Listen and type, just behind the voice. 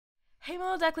Hey my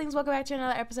little ducklings, welcome back to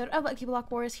another episode of Lucky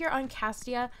Block Wars here on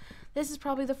Castia. This is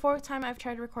probably the 4th time I've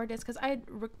tried to record this because I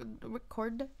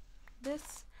record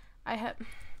this. I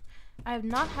have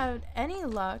not had any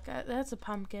luck. That's a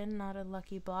pumpkin, not a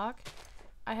lucky block.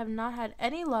 I have not had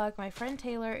any luck. My friend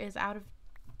Taylor is out of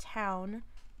town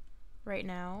right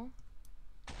now.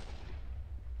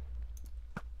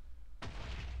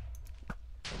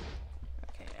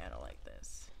 Okay, I don't like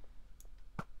this.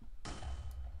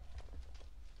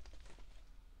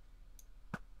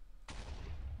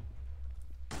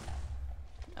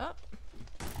 Oh.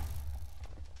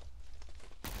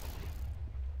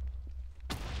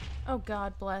 Oh,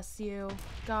 God bless you.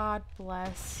 God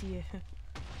bless you.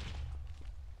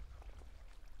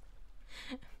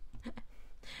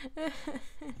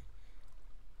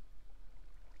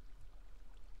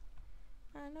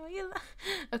 I know you.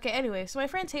 Okay, anyway, so my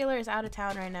friend Taylor is out of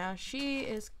town right now. She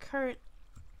is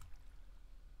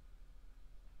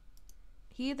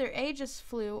He either A, just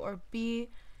flew, or B,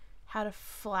 had a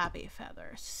flappy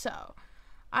feather. So,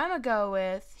 I'm gonna go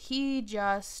with he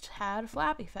just had a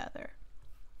flappy feather.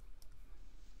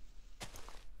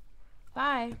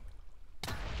 Bye.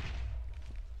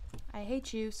 I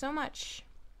hate you so much.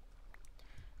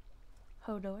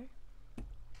 Hodor.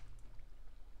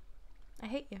 I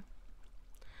hate you.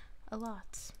 A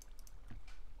lot.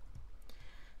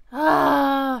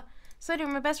 So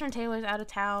anyway, my best friend Taylor's out of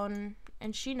town,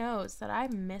 and she knows that I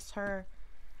miss her.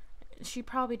 She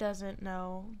probably doesn't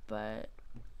know, but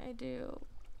I do.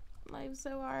 Life's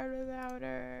so hard without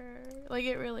her. Like,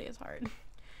 it really is hard.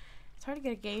 It's hard to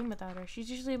get a game without her. She's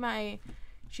usually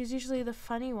the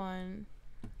funny one,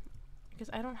 because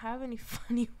I don't have any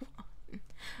funny one.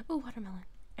 Oh, watermelon.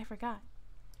 I forgot.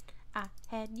 I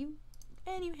had you,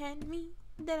 and you had me.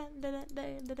 Da da da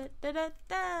da da da da da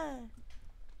da.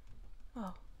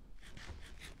 Oh.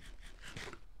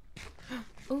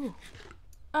 Ooh.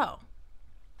 Oh.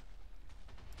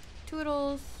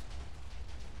 Toodles.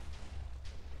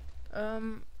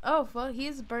 Oh, well,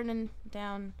 he's burning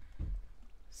down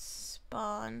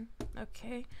spawn.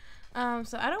 Okay.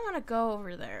 So I don't want to go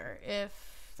over there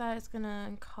if that is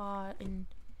gonna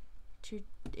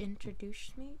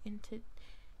introduce me into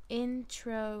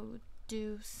introduce.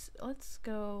 Let's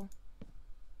go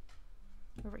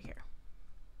over here.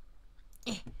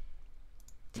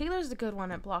 Taylor's the good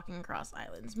one at blocking across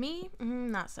islands. Me,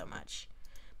 not so much.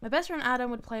 My best friend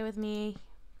Adam would play with me.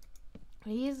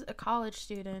 He's a college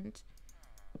student,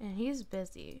 and he's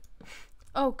busy.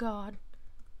 Oh, God.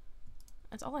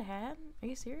 That's all I had? Are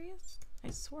you serious?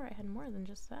 I swore I had more than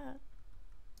just that.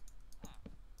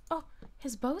 Oh,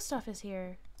 his bow stuff is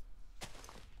here.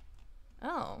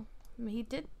 Oh,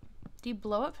 did he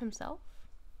blow up himself?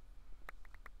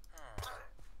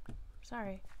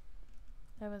 Sorry.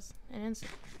 That was an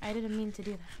instant. I didn't mean to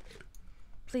do that.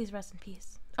 Please rest in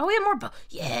peace. Oh, we have more bow.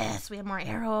 Yes, we have more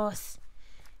arrows.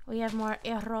 We have more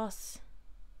arrows.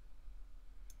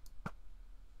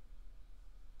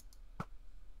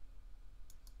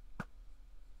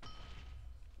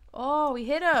 Oh, we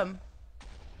hit him.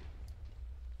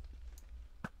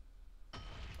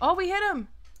 Oh, we hit him.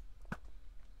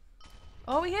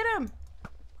 Oh, we hit him.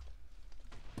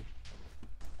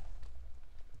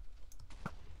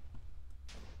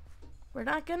 We're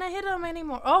not gonna hit him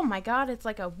anymore. Oh my God, it's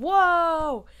like a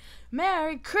whoa.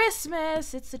 Merry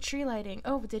Christmas. It's the tree lighting.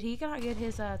 Oh, did he not get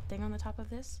his thing on the top of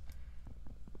this?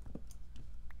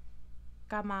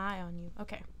 Got my eye on you.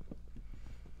 Okay.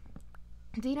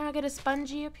 Did he not get a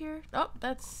spongy up here? Oh,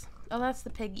 that's the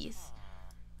piggies.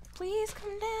 Please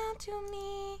come down to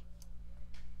me.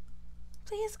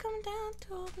 Please come down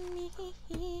to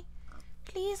me.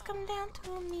 Please come down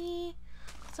to me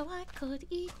so I could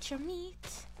eat your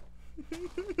meat.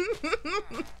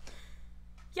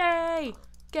 Yay!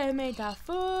 Give me the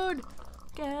food.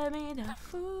 Give me the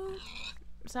food.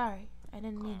 Sorry, I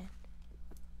didn't mean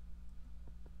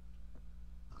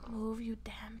it. Move, you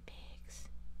damn pigs.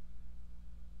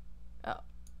 Oh.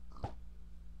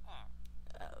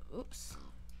 Oops.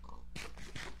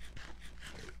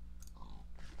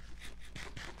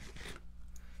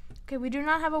 Okay, we do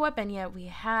not have a weapon yet. We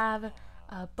have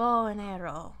a bow and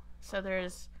arrow. So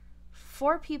there's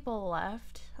 4 people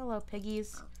left. Hello,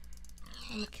 piggies.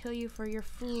 I'm gonna kill you for your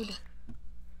food.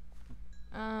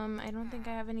 I don't think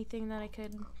I have anything that I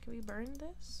could... Can we burn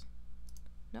this?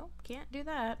 Nope, can't do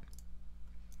that.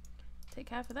 Take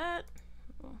half of that.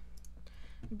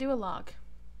 Do a log.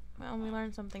 Well, we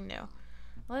learned something new.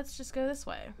 Let's just go this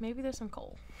way. Maybe there's some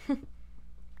coal.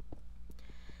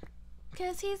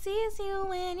 Cause he sees you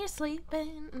when you're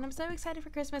sleeping. And I'm so excited for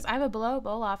Christmas. I have a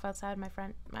bowl off outside my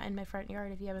front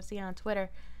yard if you haven't seen it on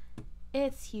Twitter.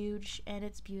 It's huge and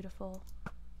it's beautiful.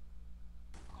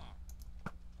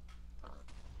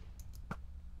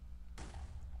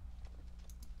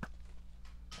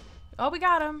 Oh, we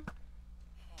got him.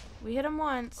 We hit him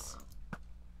once.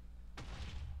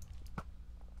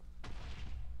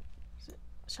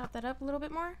 Shot that up a little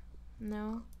bit more?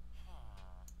 No.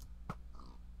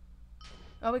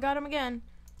 Oh, we got him again.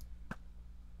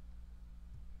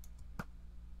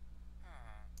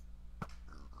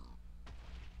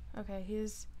 Okay,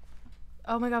 he's...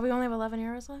 Oh my god, we only have 11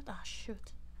 arrows left? Ah,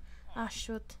 shoot. Ah,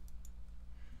 shoot.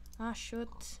 Ah,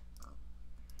 shoot.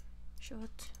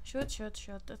 Shoot. Shoot, shoot,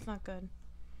 shoot. That's not good.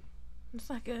 That's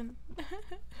not good.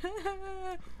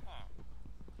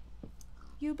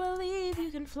 You believe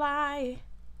you can fly.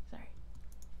 Sorry.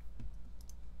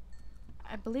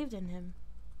 I believed in him.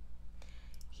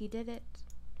 He did it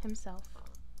himself.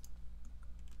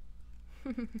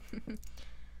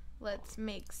 Let's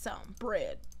make some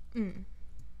bread.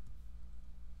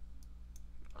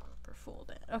 For full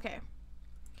dead. Okay.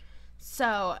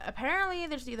 So, apparently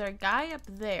there's either a guy up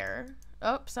there.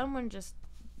 Oh, someone just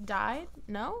died?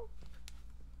 No?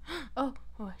 Oh,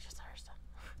 I just heard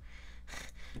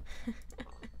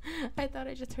something. I thought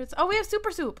I just heard oh, we have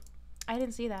super soup. I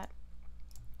didn't see that.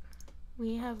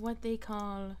 We have what they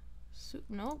call soup.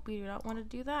 Nope, we do not want to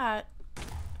do that.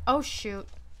 Oh, shoot.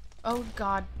 Oh,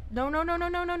 God. No, no, no, no,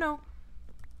 no, no, no.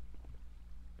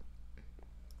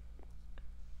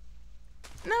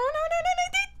 No, no, no, no,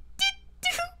 no.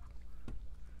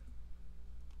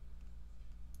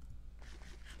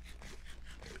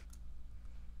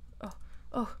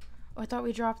 Oh, I thought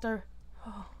we dropped our...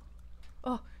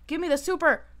 Oh, give me the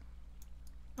super.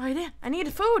 Oh, I did. I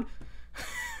needed food.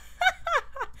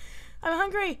 I'm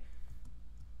hungry.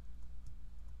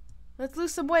 Let's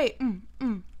lose some weight.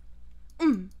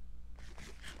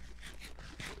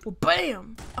 Well,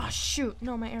 bam. Oh, shoot.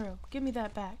 No, my arrow. Give me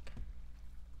that back.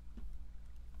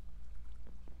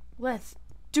 Let's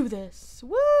do this.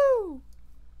 Woo!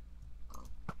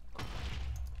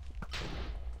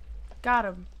 Got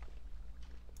him.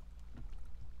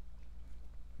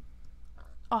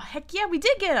 Oh, heck yeah, we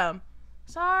did get him.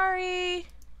 Sorry.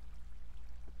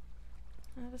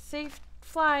 Have a safe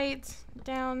flight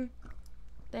down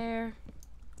there.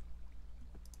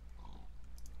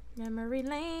 Memory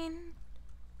lane.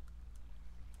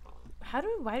 Why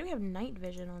do we have night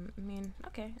vision on? I mean,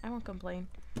 okay, I won't complain.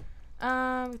 We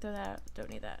throw that out. Don't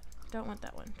need that. Don't want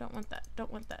that one. Don't want that. Don't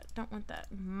want that. Don't want that.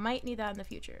 Might need that in the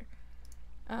future.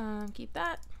 Keep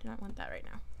that. Do not want that right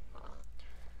now.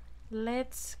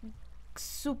 Let's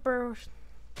super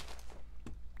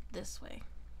this way.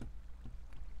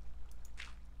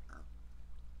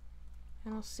 I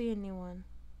don't see anyone.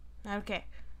 Okay.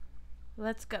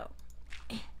 Let's go.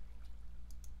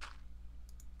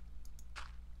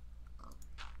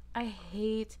 I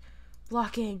hate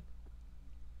blocking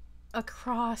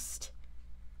across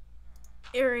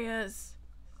areas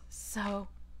so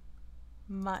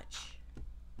much.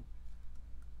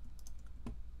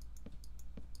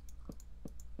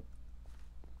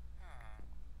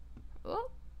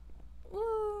 Oh,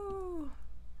 woo!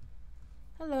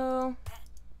 Hello.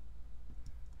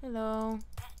 Hello.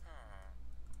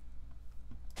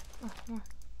 Oh, more.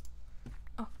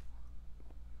 Oh.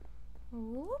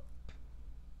 Whoop.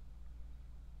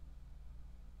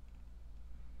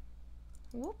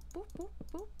 Whoop, whoop, whoop,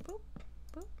 whoop, whoop,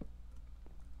 whoop.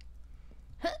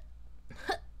 Huh.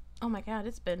 Huh. Oh my god,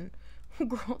 it's been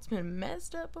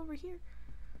messed up over here.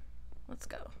 Let's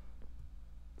go.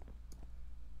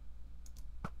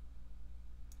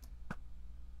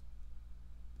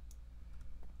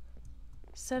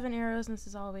 Seven arrows, and this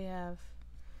is all we have.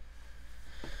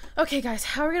 Okay, guys,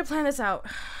 how are we gonna plan this out?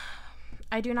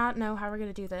 I do not know how we're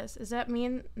gonna do this. Does that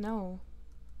mean no?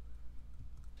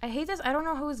 I hate this. I don't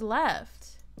know who's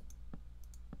left.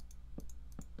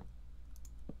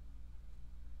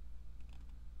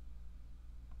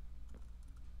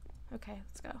 Okay,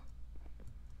 let's go.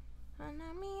 But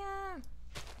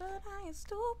I am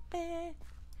stupid.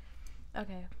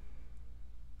 Okay.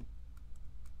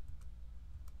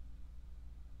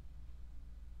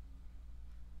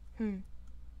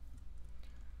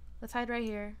 Let's hide right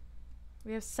here.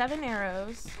 We have 7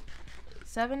 arrows.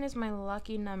 7 is my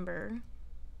lucky number.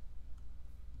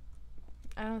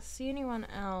 I don't see anyone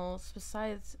else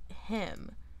besides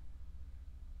him.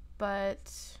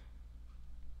 But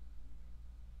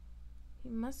he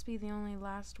must be the only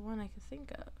last one I could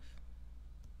think of.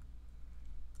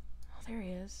 Oh, there he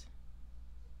is.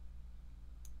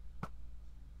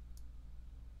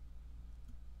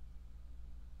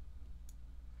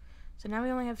 So now we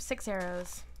only have 6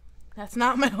 arrows. That's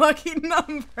not my lucky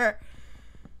number.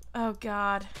 Oh,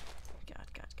 God.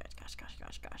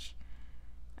 Gosh.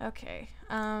 Okay.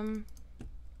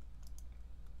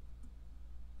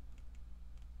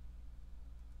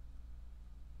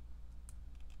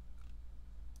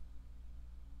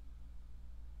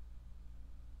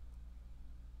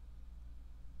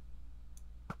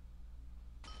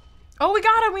 Oh, we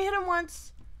got him. We hit him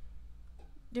once.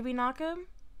 Did we knock him?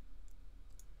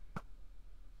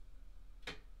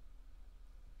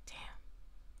 Damn.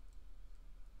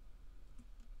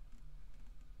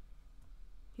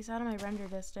 He's out of my render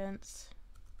distance.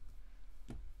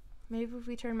 Maybe if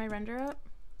we turn my render up?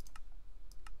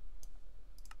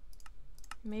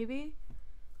 Maybe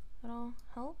that'll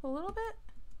help a little bit.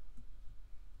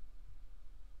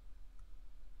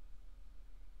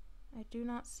 I do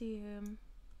not see him.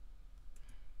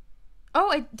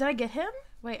 Oh, did I get him?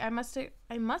 Wait, I must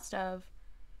have.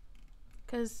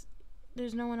 Because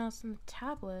there's no one else in the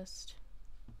tab list.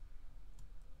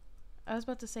 I was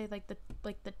about to say like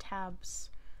the tabs.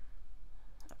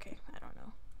 Okay, I don't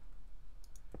know.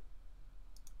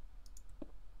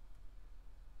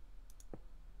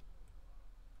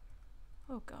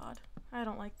 Oh god, I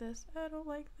don't like this. I don't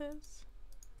like this.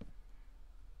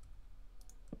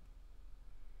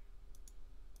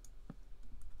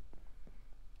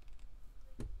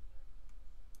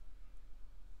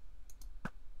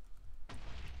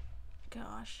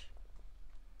 Gosh.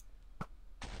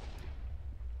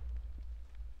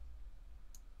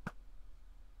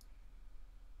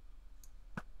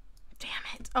 Damn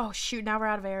it. Oh shoot, now we're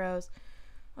out of arrows.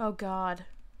 Oh god.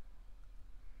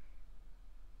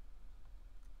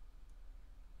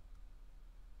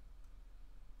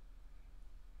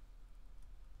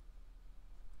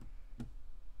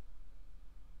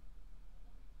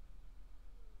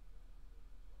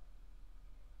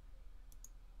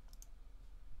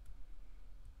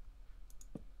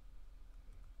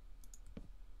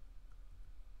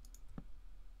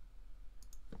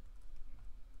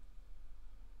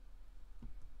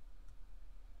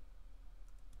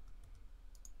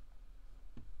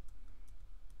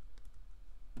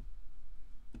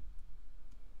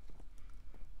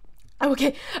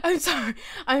 Okay, I'm sorry.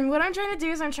 What I'm trying to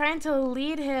do is I'm trying to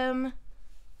lead him.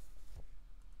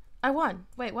 I won.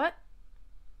 Wait, what?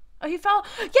 Oh, he fell.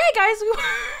 Yay, guys! We won.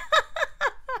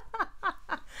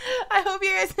 I hope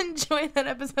you guys enjoyed that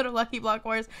episode of Lucky Block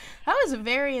Wars. That was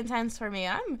very intense for me.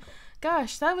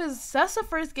 Gosh, that's the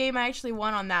first game I actually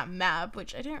won on that map,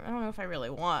 which I don't know if I really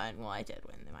won. Well, I did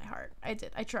win in my heart. I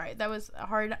did. I tried. That was a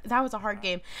hard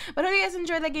game. But I hope you guys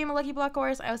enjoyed that game of Lucky Block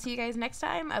Wars. I will see you guys next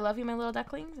time. I love you, my little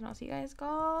ducklings, and I'll see you guys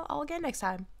all again next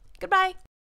time. Goodbye.